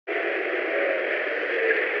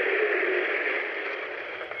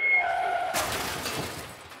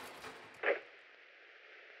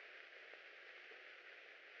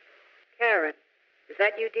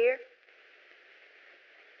that you, dear?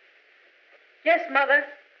 Yes, Mother.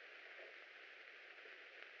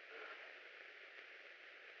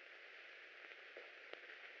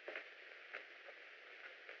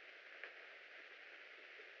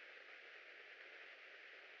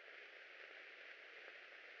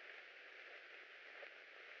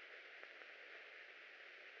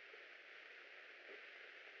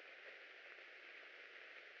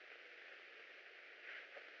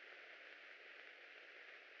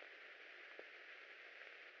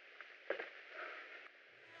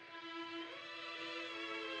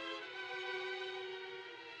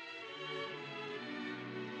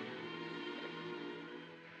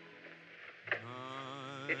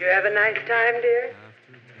 Did you have a nice time, dear?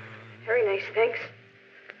 Very nice, thanks.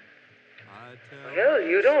 Well,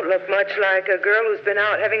 you don't look much like a girl who's been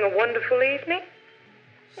out having a wonderful evening.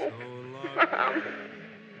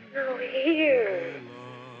 Now, here.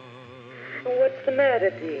 What's the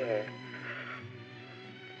matter, dear?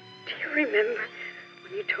 Do you remember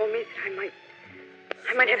when you told me that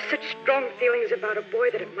I might have such strong feelings about a boy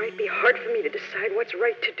that it might be hard for me to decide what's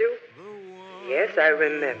right to do? Yes, I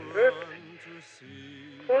remember.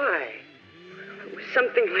 Why? It was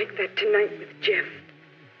something like that tonight with Jeff.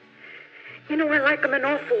 You know, I like him an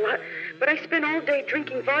awful lot, but I spent all day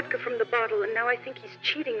drinking vodka from the bottle, and now I think he's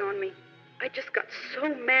cheating on me. I just got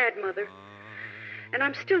so mad, Mother. And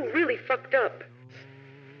I'm still really fucked up.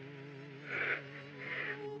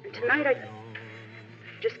 And tonight I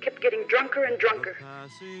just kept getting drunker and drunker.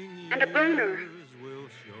 And a boner.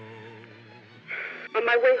 On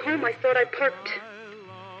my way home, I thought I parked.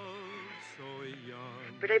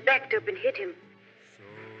 But I backed up and hit him.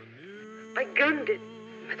 I gunned it.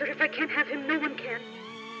 I thought if I can't have him, no one can.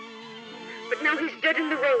 But now he's dead in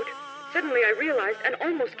the road. Suddenly I realized and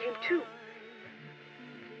almost came to.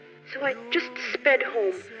 So I just sped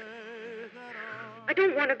home. I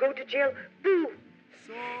don't want to go to jail. Boo!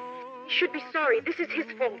 He should be sorry. This is his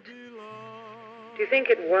fault. Do you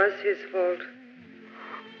think it was his fault?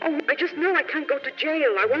 Oh, I just know I can't go to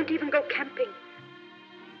jail. I won't even go camping.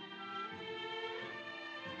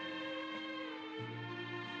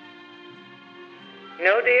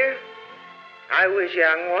 No, dear. I was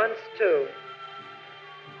young once, too.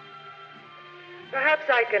 Perhaps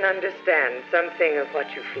I can understand something of what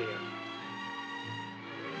you feel.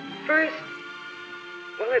 First,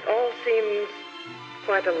 well, it all seems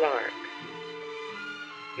quite a lark.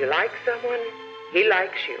 You like someone, he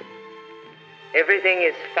likes you. Everything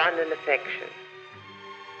is fun and affection.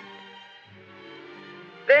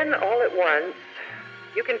 Then, all at once,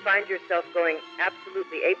 you can find yourself going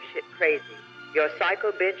absolutely apeshit crazy. Your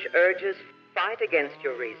psycho bitch urges fight against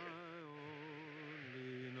your reason.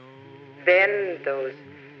 Then those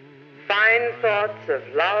fine thoughts of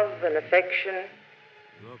love and affection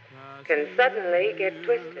can suddenly get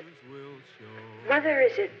twisted. Mother,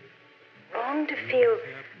 is it wrong to feel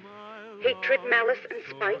hatred, malice, and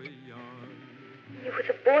spite? You with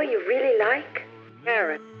a boy you really like?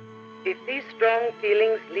 Karen, if these strong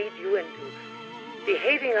feelings lead you into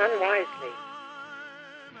behaving unwisely,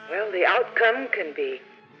 well, the outcome can be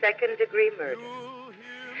second-degree murder.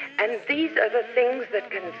 And these are the things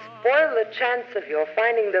that can spoil the chance of your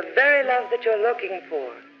finding the very love that you're looking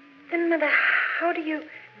for. Then, Mother, how do you...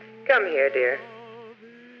 Come here, dear.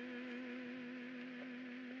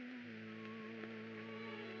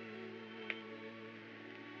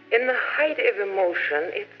 In the height of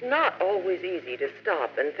emotion, it's not always easy to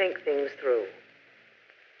stop and think things through.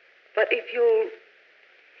 But if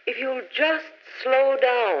you'll just slow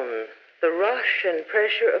down the rush and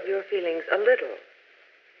pressure of your feelings a little,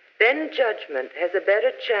 then judgment has a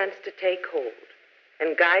better chance to take hold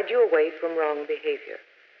and guide you away from wrong behavior.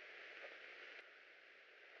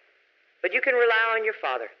 But you can rely on your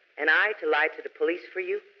father and I to lie to the police for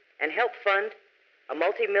you and help fund a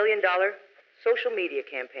multi-million-dollar social media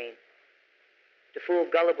campaign to fool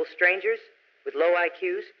gullible strangers with low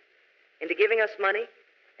IQs into giving us money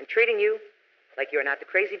and treating you like you're not the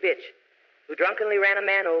crazy bitch who drunkenly ran a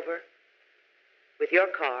man over with your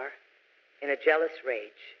car in a jealous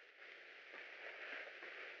rage.